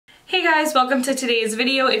Hey guys, welcome to today's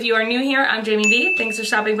video. If you are new here, I'm Jamie B. Thanks for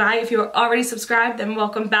stopping by. If you are already subscribed, then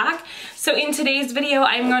welcome back. So in today's video,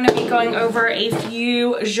 I'm going to be going over a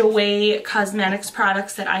few Jouer cosmetics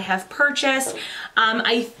products that I have purchased. I'm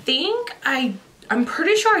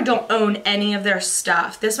pretty sure I don't own any of their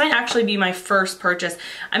stuff. This might actually be my first purchase.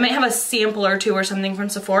 I might have a sample or two or something from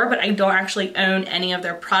Sephora, but I don't actually own any of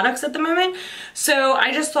their products at the moment. So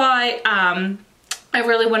I just thought, I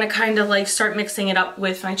really want to kind of like start mixing it up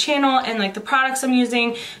with my channel and like the products I'm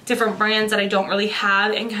using, different brands that I don't really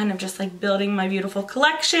have, and kind of just like building my beautiful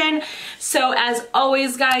collection. So as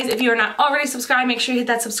always guys, if you are not already subscribed, make sure you hit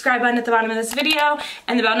that subscribe button at the bottom of this video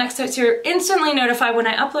and the bell next to it so you're instantly notified when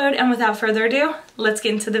I upload. And without further ado, let's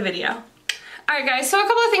get into the video. Alright guys, so a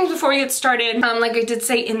couple of things before we get started. Like I did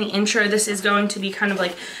say in the intro, this is going to be kind of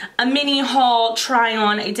like a mini haul try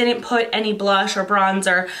on. I didn't put any blush or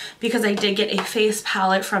bronzer because I did get a face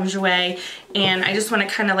palette from Jouer, and I just want to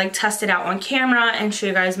kind of like test it out on camera and show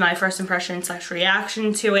you guys my first impression /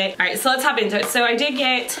 reaction to it. Alright, so let's hop into it. So I did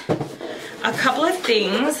get a couple of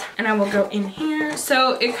things and I will go in here.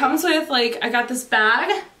 So it comes with like, I got this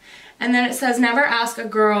bag and then it says never ask a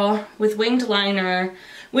girl with winged eyeliner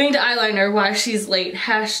why she's late,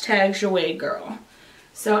 #Jouer girl.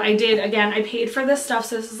 So I did, again, I paid for this stuff,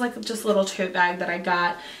 so this is like just a little tote bag that I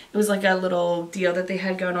got. It was like a little deal that they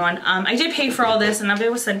had going on. I did pay for all this and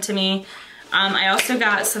it was sent to me. I also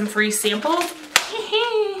got some free samples.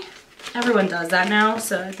 Everyone does that now,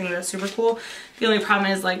 so I think that's super cool. The only problem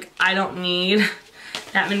is like I don't need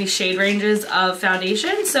that many shade ranges of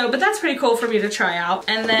foundation, but that's pretty cool for me to try out.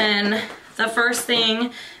 And then the first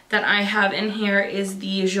thing that I have in here is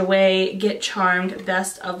the Jouer Get Charmed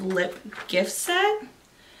Best of Lip gift set.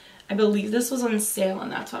 I believe this was on sale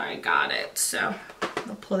and that's why I got it. So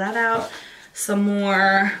I'll pull that out. Some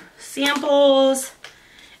more samples.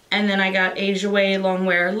 And then I got a Jouer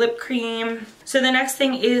Longwear lip cream. So the next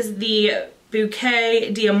thing is the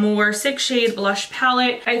Bouquet d'Amour 6 Shade Blush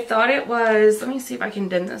Palette. I thought it was, let me see if I can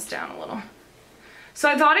dim this down a little. So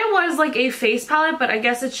I thought it was like a face palette, but I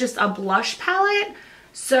guess it's just a blush palette.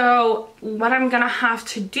 So what I'm gonna have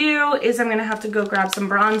to do is I'm gonna have to go grab some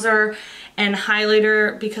bronzer and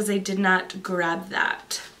highlighter because I did not grab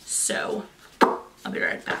that. So I'll be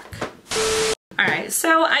right back. Alright,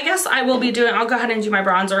 so I guess I'll go ahead and do my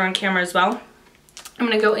bronzer on camera as well. I'm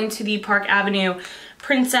gonna go into the Park Avenue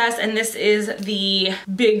Princess, and this is the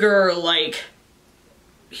bigger, like,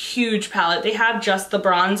 huge palette. They have just the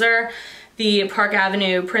bronzer, the Park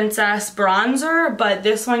Avenue Princess bronzer, but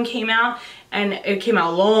this one came out, and it came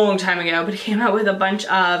out a long time ago, but it came out with a bunch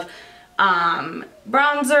of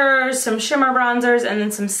bronzers, some shimmer bronzers, and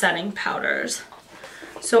then some setting powders.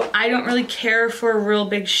 So I don't really care for a real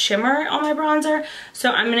big shimmer on my bronzer,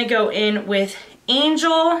 so I'm gonna go in with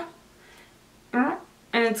Angel, and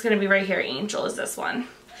it's gonna be right here. Angel is this one.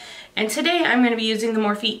 And today I'm gonna be using the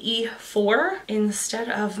Morphe E4 instead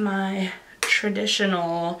of my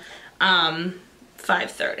traditional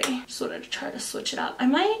 530. Just wanted to try to switch it up. I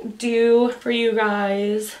might do for you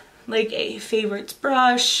guys like a favorites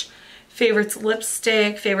brush, favorites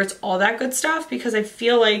lipstick, favorites all that good stuff, because I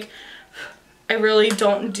feel like I really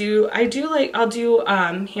don't do, I'll do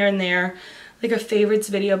here and there like a favorites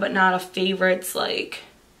video, but not a favorites like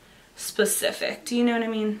specific. Do you know what I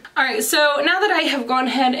mean? Alright, so now that I have gone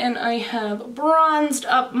ahead and I have bronzed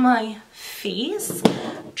up my face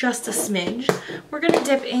just a smidge, we're gonna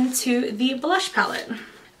dip into the blush palette.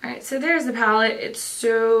 Alright, so there's the palette. It's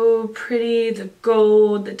so pretty. The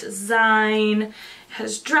gold, the design, it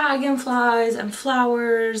has dragonflies and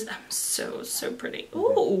flowers. So pretty.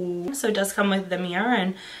 Ooh. So it does come with the mirror,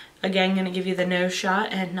 and again, gonna give you the nose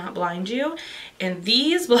shot and not blind you. And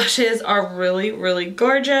these blushes are really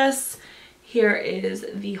gorgeous. Here is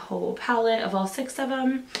the whole palette of all 6 of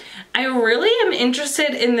them. I really am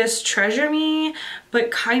interested in this Treasure Me,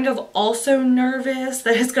 but kind of also nervous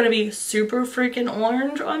that it's gonna be super freaking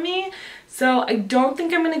orange on me. So I don't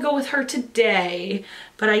think I'm gonna go with her today,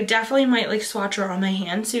 but I definitely might like swatch her on my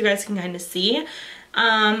hand so you guys can kind of see.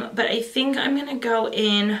 But I think I'm gonna go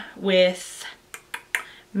in with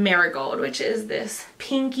Marigold, which is this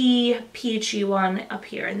pinky peachy one up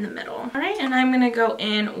here in the middle. All right, and I'm gonna go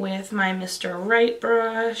in with my Mr. Right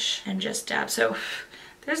brush and just dab. So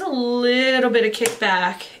there's a little bit of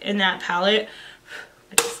kickback in that palette.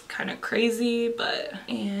 It's kind of crazy,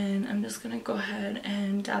 and I'm just gonna go ahead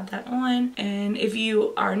and dab that on. And if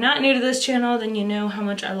you are not new to this channel, then you know how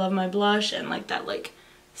much I love my blush and like that like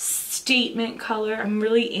statement color. I'm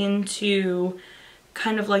really into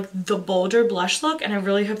kind of like the bolder blush look, and I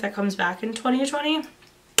really hope that comes back in 2020.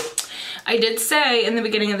 I did say in the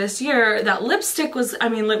beginning of this year that lip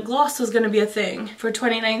gloss was gonna be a thing for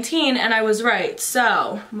 2019, and I was right.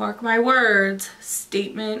 So, mark my words,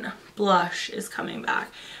 Statement blush is coming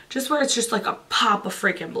back. Just where it's just like a pop of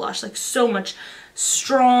freaking blush, like so much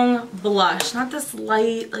strong blush. Not this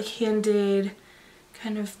light, like handed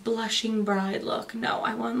kind of blushing bride look. No,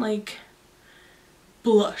 I want like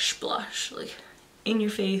blush, like in your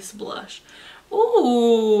face blush.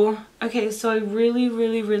 Ooh, okay, so I really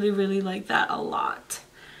like that a lot.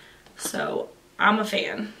 So I'm a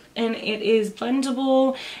fan. And it is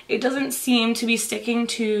blendable. It doesn't seem to be sticking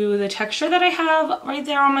to the texture that I have right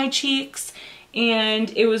there on my cheeks. And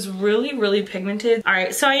it was really pigmented. All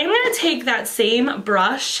right, so I am gonna take that same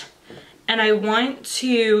brush and I want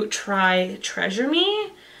to try Treasure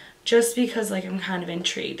Me just because like I'm kind of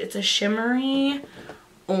intrigued. It's a shimmery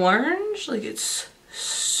orange, like it's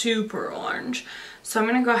super orange. So I'm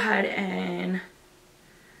gonna go ahead and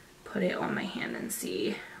put it on my hand and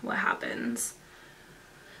see what happens.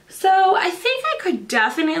 So I think I could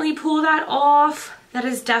definitely pull that off. That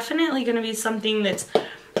is definitely going to be something that's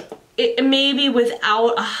maybe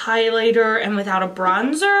without a highlighter and without a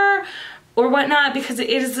bronzer or whatnot, because it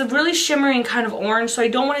is a really shimmering kind of orange, so I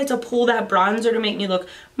don't want it to pull that bronzer to make me look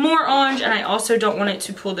more orange, and I also don't want it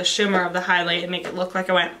to pull the shimmer of the highlight and make it look like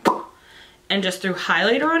I went and just threw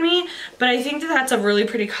highlighter on me. But I think that that's a really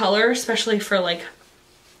pretty color, especially for like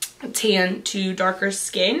tan to darker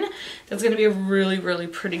skin. That's gonna be a really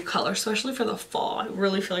pretty color, especially for the fall. I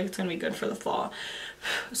really feel like it's gonna be good for the fall.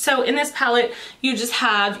 So in this palette, you just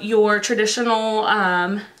have your traditional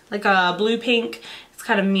like a blue pink, it's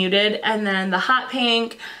kind of muted, and then the hot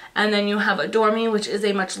pink, and then you have Adore Me, which is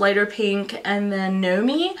a much lighter pink, and then Know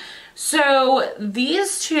Me. So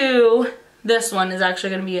these two, this one is actually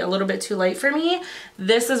going to be a little bit too light for me.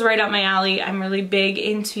 This is right up my alley. I'm really big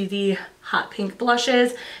into the hot pink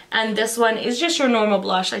blushes, and this one is just your normal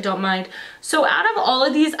blush. I don't mind. So out of all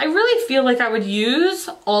of these, I really feel like I would use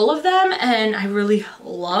all of them, and I really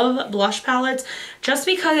love blush palettes just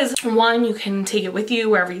because, one, you can take it with you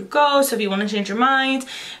wherever you go. So if you want to change your mind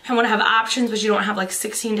and want to have options but you don't have like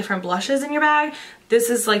 16 different blushes in your bag, this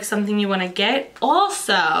is like something you want to get.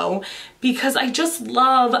 Also, because I just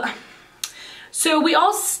love... So we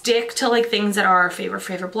all stick to like things that are our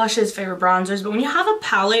favorite blushes, favorite bronzers, but when you have a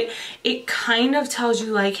palette, it kind of tells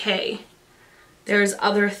you like, hey, there's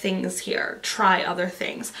other things here, try other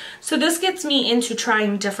things. So this gets me into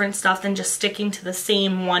trying different stuff than just sticking to the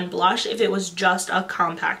same one blush if it was just a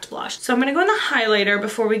compact blush. So I'm gonna go in the highlighter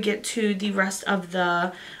before we get to the rest of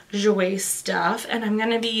the Jouer stuff, and I'm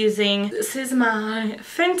gonna be using, this is my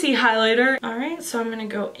Fenty highlighter. All right, so I'm gonna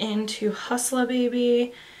go into Hustler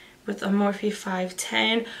Baby with a Morphe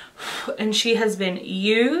 510, and she has been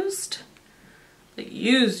used, like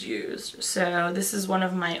used. So this is one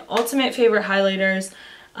of my ultimate favorite highlighters.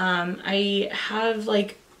 I have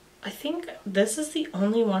like, I think this is the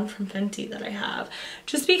only one from Fenty that I have,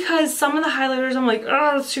 just because some of the highlighters I'm like,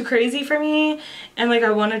 oh, it's too crazy for me, and like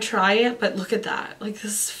I want to try it, but look at that, like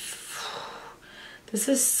this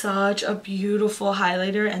is such a beautiful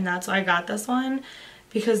highlighter, and that's why I got this one,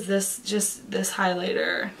 because this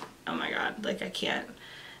highlighter, oh my god, like I can't.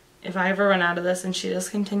 If I ever run out of this and she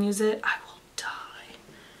discontinues it, I will die.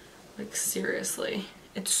 Like seriously,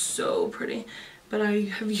 it's so pretty, but I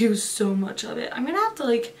have used so much of it. I'm gonna have to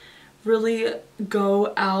like really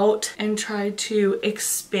go out and try to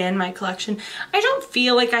expand my collection. I don't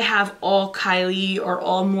feel like I have all Kylie or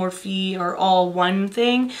all Morphe or all one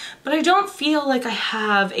thing, but I don't feel like I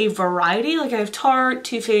have a variety. Like I have Tarte,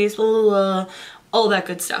 Too Faced, blah, blah, blah, all that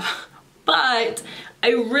good stuff. But I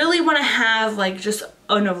really want to have like just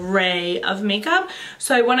an array of makeup,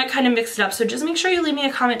 so I want to kind of mix it up. So just make sure you leave me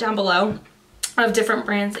a comment down below of different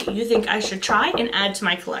brands that you think I should try and add to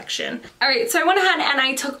my collection. Alright, so I went ahead and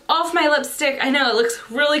I took off my lipstick. I know it looks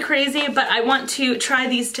really crazy, but I want to try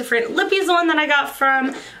these different lippies on that I got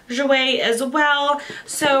from Jouer as well.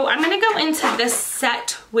 So I'm going to go into this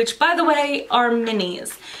set, which by the way are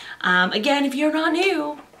minis. Again, if you're not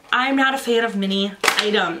new, I'm not a fan of mini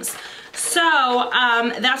items. So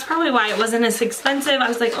that's probably why it wasn't as expensive. I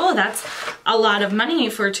was like, oh, that's a lot of money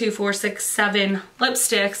for 2, 4, 6, 7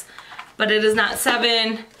 lipsticks. But it is not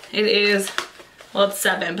 7, it is, well, it's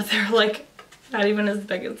 7, but they're like not even as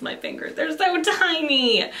big as my finger. They're so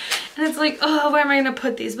tiny. And it's like, oh, where am I gonna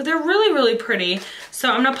put these? But they're really pretty.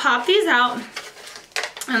 So I'm gonna pop these out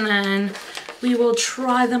and then we will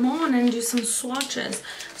try them on and do some swatches.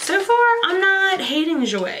 So far, I'm not hating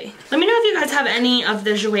Jouer. Let me know if you guys have any of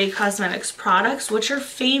the Jouer Cosmetics products. What's your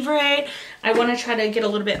favorite? I want to try to get a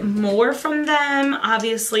little bit more from them,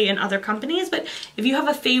 obviously in other companies, but if you have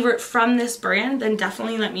a favorite from this brand, then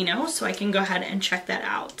definitely let me know so I can go ahead and check that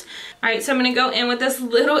out. All right, so I'm going to go in with this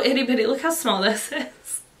little itty bitty, look how small this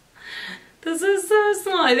is. This is so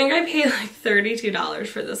small. I think I paid like $32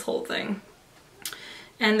 for this whole thing.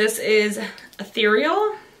 And this is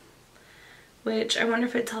Ethereal, which I wonder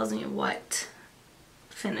if it tells me what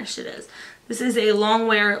finish it is. This is a long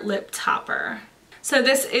wear lip topper. So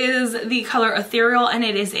this is the color Ethereal, and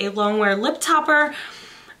it is a long wear lip topper.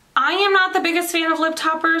 I am not the biggest fan of lip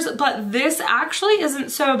toppers, but this actually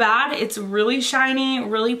isn't so bad. It's really shiny,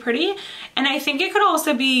 really pretty, and I think it could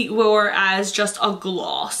also be wore as just a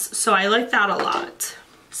gloss, so I like that a lot.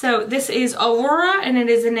 So this is Aurora, and it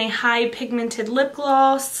is in a high pigmented lip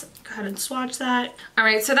gloss. Go ahead and swatch that. All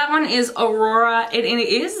right, so that one is Aurora. It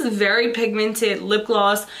is very pigmented lip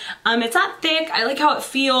gloss. It's not thick. I like how it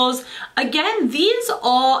feels. Again, these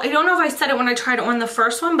all, I don't know if I said it when I tried it on the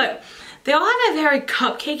first one, but they all have a very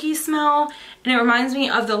cupcakey smell, and it reminds me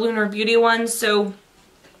of the Lunar Beauty one. So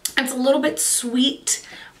it's a little bit sweet,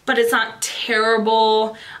 but it's not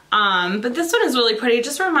terrible. But this one is really pretty. It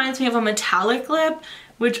just reminds me of a metallic lip,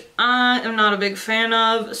 which I am not a big fan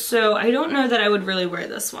of, so I don't know that I would really wear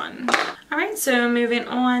this one. All right, so moving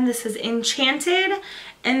on, this is Enchanted,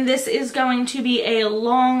 and this is going to be a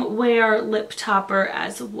long wear lip topper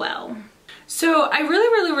as well. So I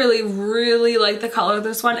really like the color of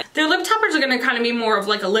this one. Their lip toppers are gonna kind of be more of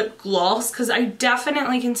like a lip gloss, because I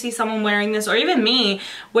definitely can see someone wearing this, or even me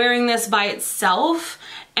wearing this by itself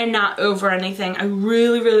and not over anything. I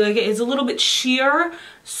really like it. It's a little bit sheer,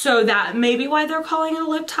 so that may be why they're calling it a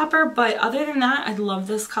lip topper, but other than that, I love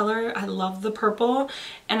this color. I love the purple,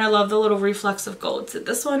 and I love the little reflex of gold. So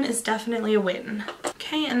this one is definitely a win.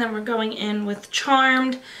 Okay, and then we're going in with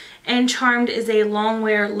Charmed, and Charmed is a long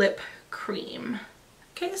wear lip cream.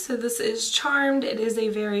 Okay, so this is Charmed. It is a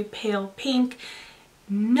very pale pink.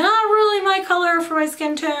 Not really my color for my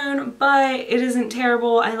skin tone, but it isn't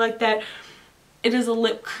terrible. I like that it is a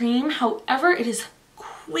lip cream. However, it is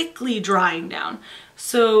quickly drying down.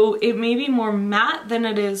 So it may be more matte than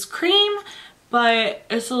it is cream, but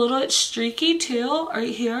it's a little bit streaky too,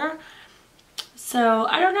 right here. So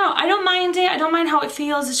I don't know. I don't mind it. I don't mind how it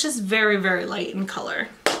feels. It's just very light in color.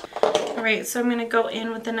 Alright, so I'm going to go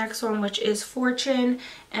in with the next one, which is Fortune,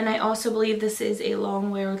 and I also believe this is a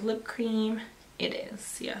long wear lip cream. It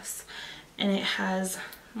is, yes. And it has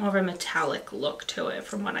more of a metallic look to it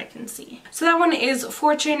from what I can see. So that one is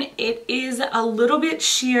Fortune. It is a little bit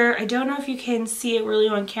sheer. I don't know if you can see it really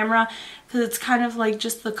on camera because it's kind of like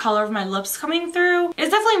just the color of my lips coming through.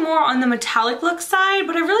 It's definitely more on the metallic look side,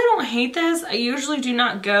 but I really don't hate this. I usually do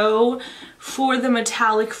not go for the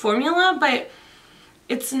metallic formula, but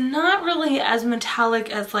it's not really as metallic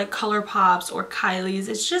as like ColourPop's or Kylie's.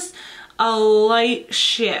 It's just a light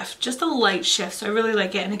shift, just a light shift. So I really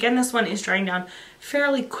like it. And again, this one is drying down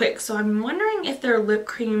fairly quick. So I'm wondering if their lip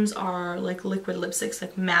creams are like liquid lipsticks,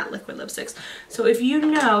 like matte liquid lipsticks. So if you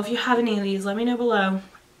know, if you have any of these, let me know below.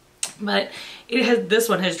 But it has, this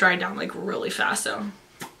one has dried down like really fast. So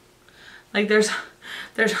like there's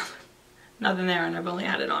nothing there, and I've only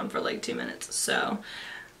had it on for like 2 minutes. So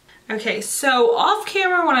okay, so off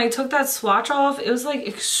camera when I took that swatch off, it was like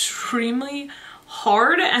extremely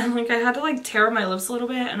hard, and like I had to like tear my lips a little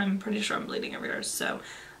bit, and I'm pretty sure I'm bleeding everywhere, so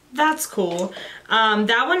that's cool.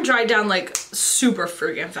 That one dried down like super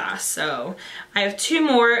friggin' fast. So I have 2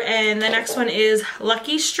 more, and the next one is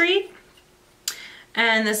Lucky Street,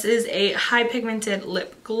 and this is a high pigmented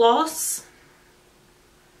lip gloss.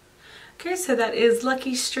 Okay, so that is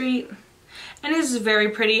Lucky Street, and it is very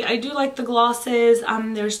pretty. I do like the glosses.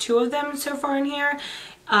 There's 2 of them so far in here.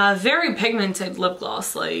 Very pigmented lip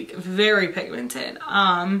gloss, like very pigmented.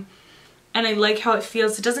 And I like how it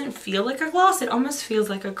feels. It doesn't feel like a gloss, it almost feels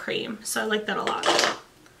like a cream. So I like that a lot.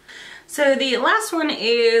 So the last one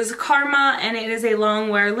is Karma, and it is a long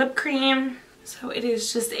wear lip cream. So it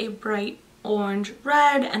is just a bright orange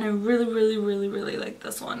red, and I really like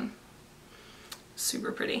this one.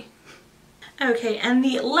 Super pretty. Okay, and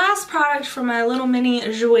the last product from my little mini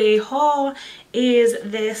Jouer haul is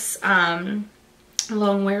this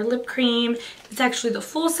long wear lip cream. It's actually the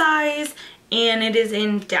full size, and it is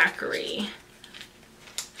in Daiquiri.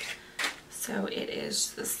 So it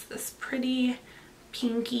is this pretty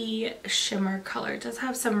pinky shimmer color. It does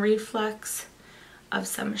have some reflex of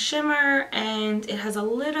some shimmer, and it has a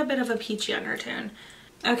little bit of a peachy undertone.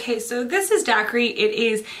 Okay, so this is daiquiri. It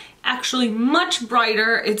is actually much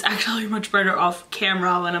brighter. It's actually much brighter off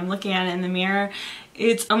camera when I'm looking at it in the mirror.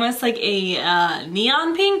 It's almost like a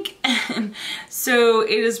neon pink. So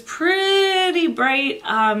it is pretty bright.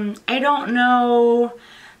 I don't know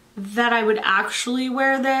that I would actually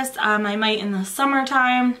wear this. I might in the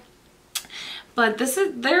summertime. But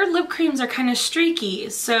their lip creams are kind of streaky.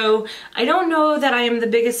 So I don't know that I am the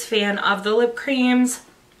biggest fan of the lip creams.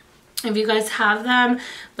 If you guys have them,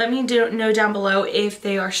 let me know down below if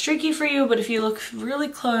they are streaky for you. But if you look really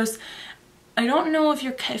close, I don't know if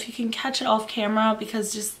you can catch it off camera,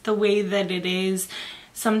 because just the way that it is,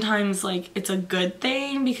 sometimes like it's a good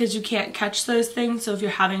thing because you can't catch those things. So if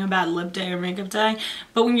you're having a bad lip day or makeup day,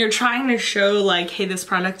 but when you're trying to show like, hey, this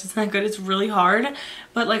product is not good, it's really hard.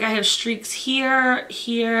 But like I have streaks here,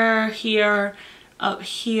 here, here, up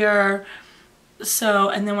here. So,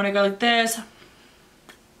 and then when I go like this,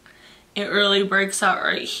 it really breaks out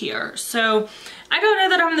right here. So I don't know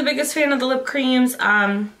that I'm the biggest fan of the lip creams.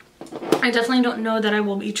 I definitely don't know that I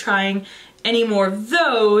will be trying any more of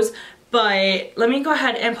those, but let me go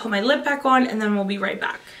ahead and put my lip back on and then we'll be right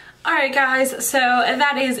back. Alright guys, so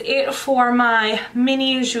that is it for my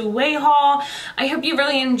mini Jouer haul. I hope you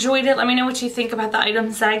really enjoyed it. Let me know what you think about the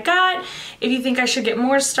items that I got. If you think I should get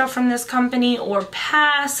more stuff from this company or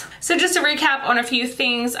pass. So just to recap on a few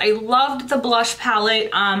things, I loved the blush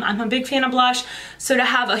palette. I'm a big fan of blush, so to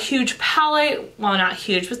have a huge palette, well not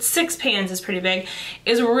huge, but 6 pans is pretty big,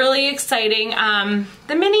 is really exciting.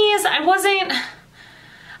 The minis,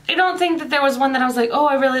 I don't think that there was one that I was like, oh,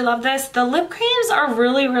 I really love this. The lip creams are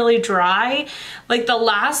really, really dry. Like the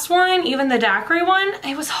last one, even the daiquiri one,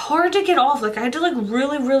 it was hard to get off. Like I had to like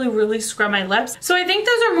really, really, really scrub my lips. So I think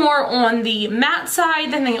those are more on the matte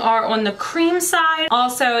side than they are on the cream side.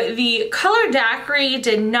 Also, the color daiquiri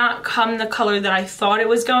did not come the color that I thought it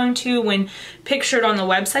was going to when pictured on the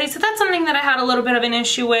website. So that's something that I had a little bit of an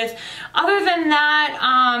issue with. Other than that,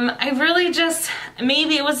 I really just,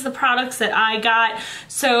 maybe it was the products that I got.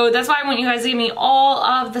 So that's why I want you guys to give me all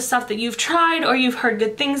of the stuff that you've tried or you've heard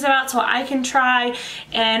good things about, so I can try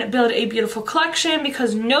and build a beautiful collection,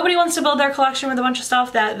 because nobody wants to build their collection with a bunch of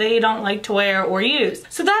stuff that they don't like to wear or use.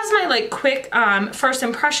 So that's my like quick first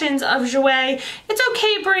impressions of Jouer. It's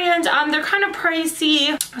okay brand. They're kind of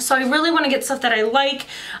pricey, so I really want to get stuff that I like.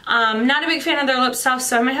 Not a big fan of their lip stuff,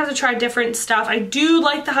 so I might have to try different stuff. I do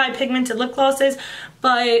like the high pigmented lip glosses,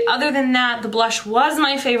 but other than that, the blush was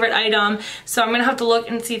my favorite item. So I'm gonna have to look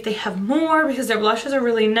and see if they have more, because their blushes are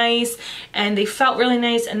really nice and they felt really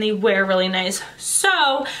nice and they wear really nice.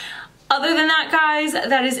 So other than that, guys,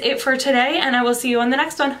 that is it for today, and I will see you on the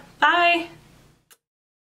next one. Bye.